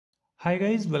Hi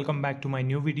guys, welcome back to my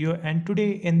new video, and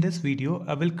today in this video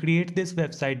I will create this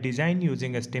website design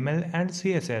using HTML and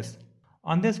CSS.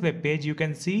 On this web page you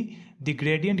can see the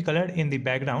gradient color in the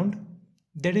background.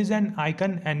 There is an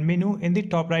icon and menu in the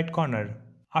top right corner.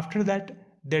 After that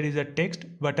there is a text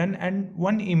button and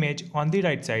one image on the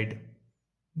right side.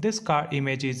 This car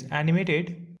image is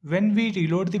animated. When we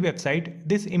reload the website,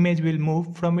 this image will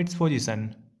move from its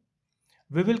position.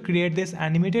 We will create this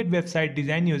animated website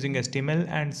design using HTML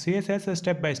and CSS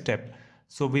step by step.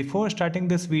 So before starting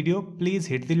this video, please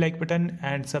hit the like button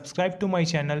and subscribe to my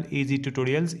channel Easy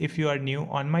Tutorials if you are new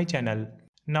on my channel.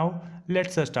 Now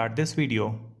let's start this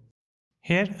video.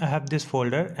 Here I have this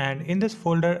folder, and in this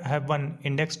folder I have one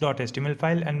index.html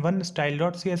file and one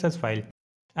style.css file.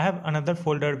 I have another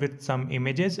folder with some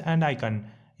images and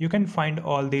icon. You can find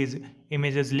all these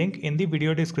images link in the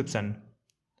video description.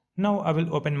 Now I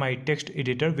will open my text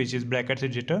editor, which is brackets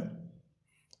editor.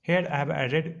 Here I have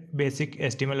added basic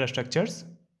HTML structures.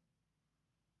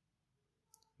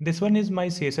 This one is my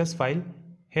CSS file.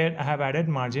 Here I have added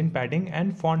margin, padding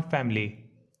and font family.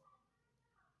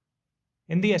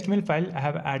 In the HTML file I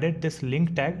have added this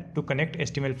link tag to connect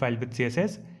HTML file with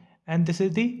CSS, and this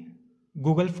is the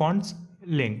Google Fonts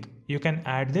link. You can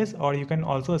add this or you can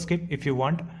also skip if you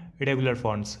want regular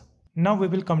fonts. Now we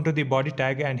will come to the body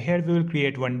tag, and here we will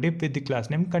create one div with the class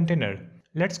name container.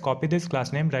 Let's copy this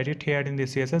class name, write it here in the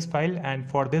CSS file, and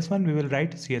for this one we will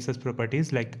write CSS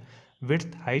properties like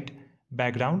width, height,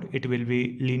 background, it will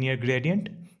be linear gradient,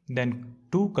 then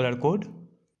to color code.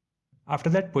 After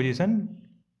that position,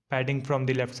 padding from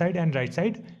the left side and right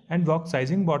side, and box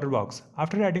sizing border box.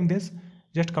 After adding this,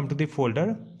 just come to the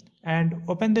folder and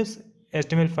open this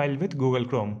HTML file with Google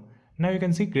Chrome. Now you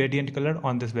can see gradient color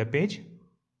on this web page.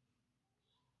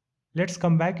 Let's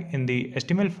come back in the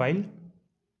HTML file,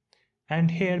 and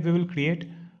here we will create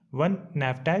one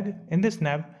nav tag. In this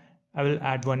nav I will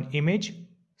add one image,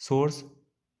 source,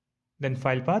 then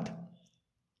file path.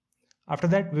 After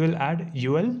that we will add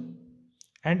UL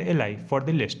and LI for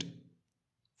the list.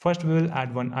 First we will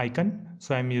add one icon,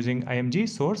 so I am using img,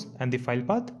 source and the file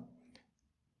path.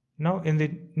 Now in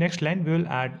the next line we will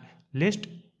add list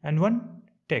and one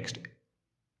text.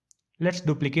 Let's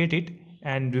duplicate it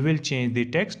and we will change the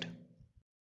text.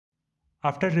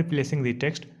 After replacing the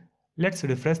text, let's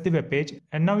refresh the web page,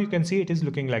 and now you can see it is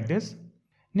looking like this.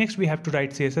 Next we have to write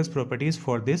CSS properties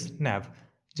for this nav.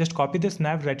 Just copy this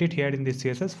nav, write it here in the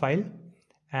CSS file,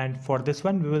 and for this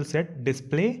one we will set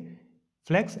display,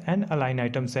 flex and align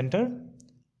item center.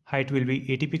 Height will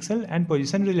be 80 pixel and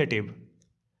position relative.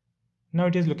 Now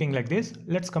it is looking like this.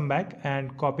 Let's come back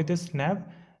and copy this nav,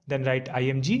 then write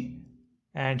img,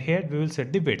 and here we will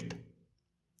set the width,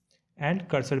 and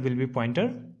cursor will be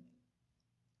pointer.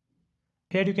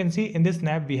 Here you can see in this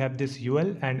nav we have this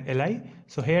UL and LI,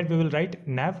 so here we will write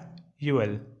nav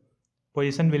UL.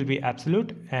 Position will be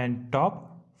absolute and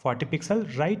top 40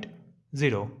 pixel, right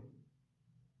 0.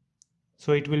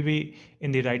 So it will be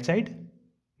in the right side.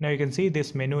 Now you can see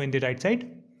this menu in the right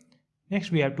side.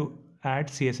 Next we have to add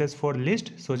CSS for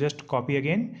list, so just copy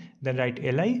again, then write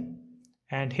LI,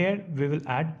 and here we will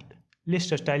add list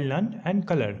style none and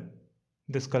color,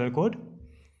 this color code,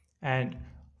 and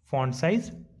font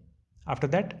size. After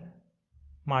that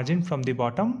margin from the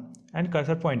bottom and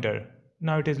cursor pointer.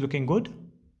 Now it is looking good.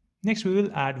 Next we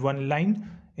will add one line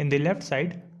in the left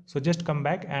side, so just come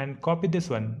back and copy this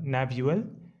one, nav UL,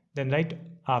 then write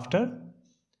after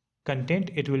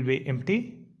content, it will be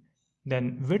empty,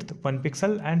 then width 1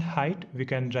 pixel and height we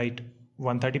can write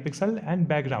 130 pixel, and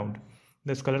background,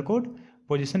 this color code,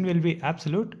 position will be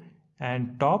absolute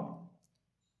and top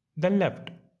then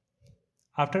left.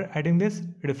 After adding this,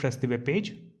 refresh the web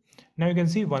page. Now you can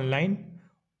see one line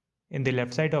in the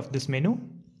left side of this menu.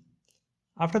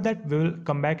 After that we will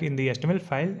come back in the HTML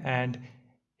file, and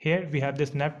here we have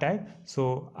this nav tag.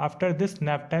 So after this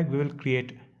nav tag we will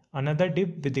create another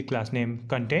div with the class name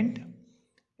content.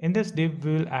 In this div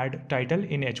we will add title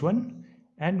in h1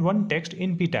 and one text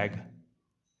in p tag.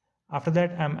 After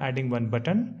that I am adding one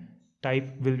button, type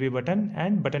will be button,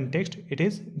 and button text it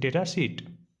is data sheet.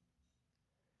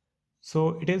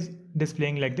 So it is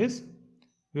displaying like this.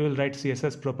 We will write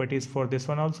CSS properties for this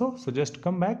one also, so just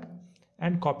come back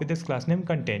and copy this class name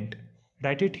content,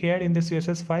 write it here in the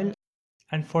CSS file,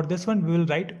 and for this one we will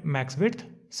write max width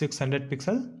 600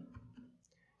 pixel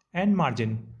and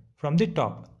margin from the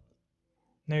top.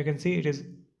 Now you can see it is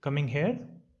coming here.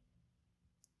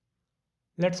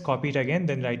 Let's copy it again,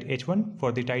 then write h1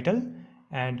 for the title,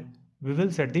 and we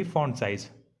will set the font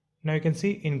size. Now you can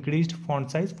see increased font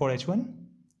size for h1.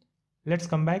 Let's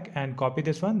come back and copy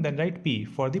this one, then write P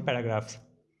for the paragraphs.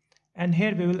 And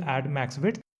here we will add max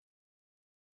width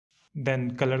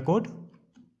then color code,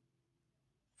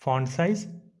 font size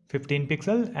 15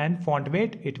 pixel, and font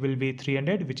weight it will be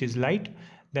 300, which is light,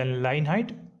 then line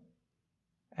height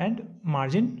and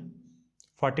margin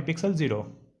 40 pixel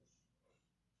 0.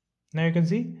 Now you can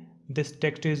see this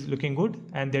text is looking good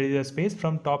and there is a space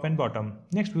from top and bottom.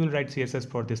 Next we will write CSS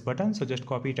for this button, so just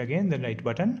copy it again, then write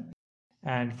button,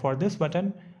 and for this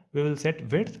button we will set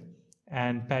width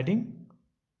and padding.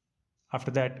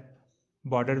 After that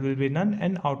border will be none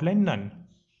and outline none.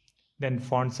 Then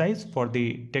font size for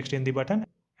the text in the button,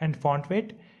 and font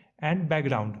weight and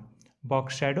background,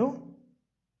 box shadow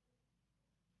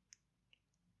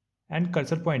and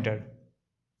cursor pointer.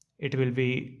 It will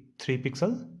be 3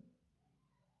 pixel.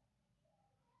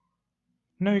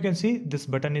 Now you can see this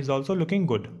button is also looking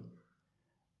good.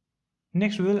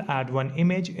 Next we will add one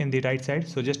image in the right side,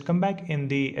 so just come back in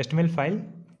the HTML file,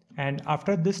 and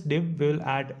after this div we will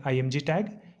add img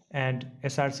tag and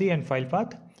src and file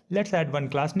path. Let's add one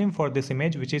class name for this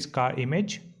image, which is car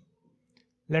image.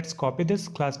 Let's copy this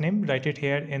class name, write it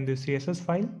here in the CSS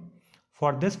file.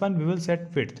 For this one we will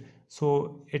set width,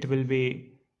 so it will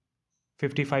be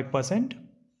 55%.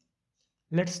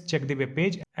 Let's check the web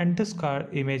page, and this car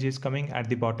image is coming at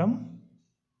the bottom.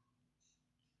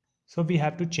 So we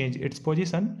have to change its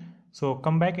position. So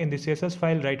come back in the CSS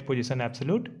file, write position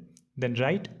absolute, then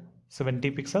write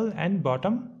 70 pixel and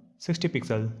bottom 60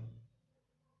 pixel.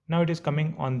 Now it is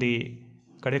coming on the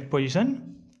correct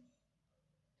position.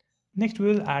 Next we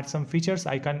will add some features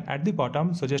icon at the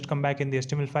bottom, so just come back in the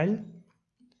HTML file,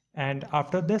 and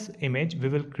after this image we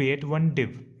will create one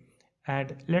div,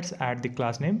 and let's add the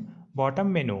class name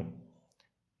bottom menu.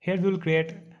 Here we will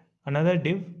create another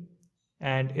div,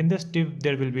 and in this div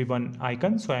there will be one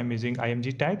icon, so I am using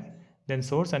img tag, then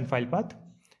source and file path,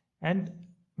 and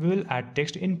we will add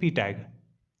text in p tag.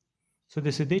 So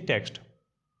this is the text.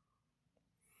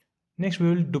 Next we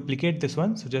will duplicate this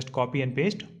one, so just copy and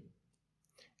paste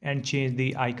and change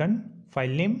the icon, file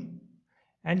name,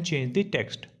 and change the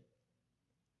text.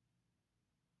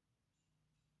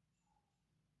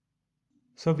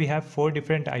 So we have 4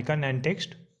 different icon and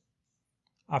text.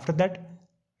 After that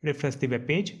refresh the web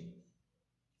page,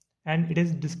 and it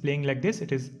is displaying like this.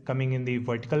 It is coming in the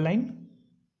vertical line.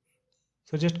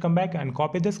 So just come back and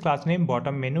copy this class name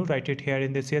bottom menu, write it here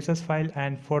in the CSS file,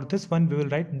 and for this one we will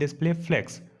write display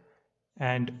flex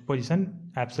and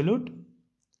position absolute,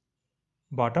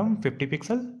 bottom 50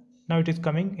 pixel. Now it is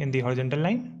coming in the horizontal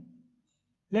line.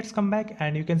 Let's come back,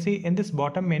 and you can see in this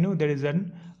bottom menu there is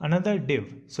another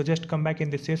div. So just come back in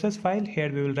the CSS file.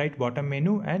 Here we will write bottom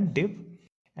menu and div,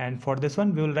 and for this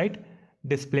one we will write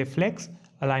display flex,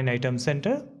 align item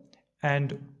center,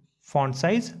 and font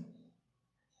size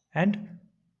and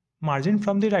margin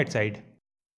from the right side.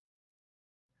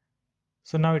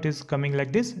 So now it is coming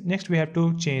like this. Next we have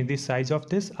to change the size of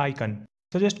this icon.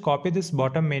 So just copy this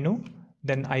bottom menu,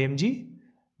 then img,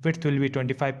 width will be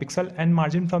 25 pixel and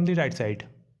margin from the right side.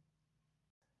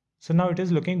 So now it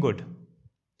is looking good.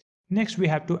 Next we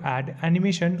have to add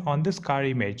animation on this car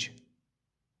image.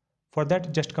 For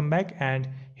that just come back, and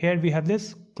here we have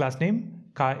this class name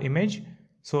car image.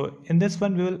 So in this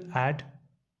one we will add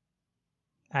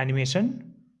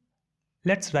animation.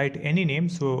 Let's write any name.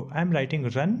 So I am writing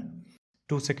run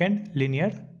 2-second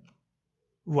linear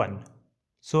 1.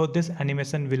 So this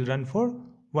animation will run for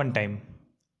 1 time.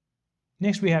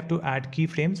 Next we have to add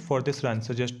keyframes for this run.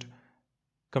 So just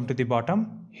come to the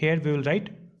bottom. Here we will write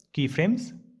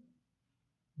keyframes,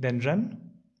 then run,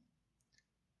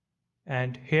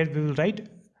 and here we will write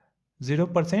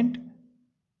 0%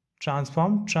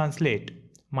 transform translate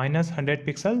 -100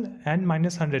 pixel and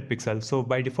 -100 pixel. So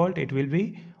by default it will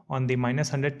be on the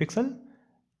 -100 pixel.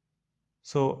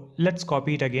 So let's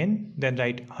copy it again, then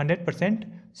write 100%.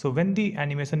 So when the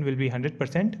animation will be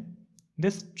 100%,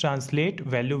 this translate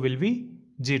value will be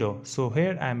 0. So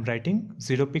here I am writing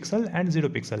 0 pixel and 0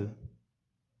 pixel.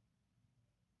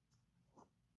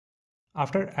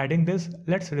 After adding this,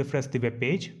 let's refresh the web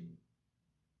page.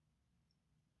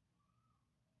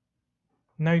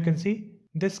 Now you can see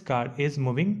this car is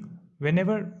moving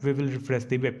whenever we will refresh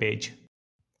the web page.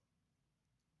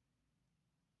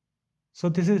 So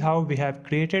this is how we have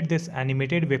created this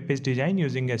animated web page design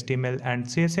using HTML and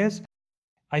CSS.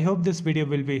 I hope this video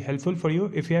will be helpful for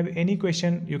you. If you have any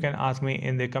question, you can ask me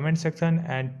in the comment section,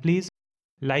 and please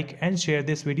like and share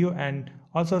this video, and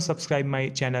also subscribe my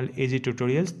channel AG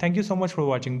Tutorials. Thank you so much for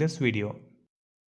watching this video.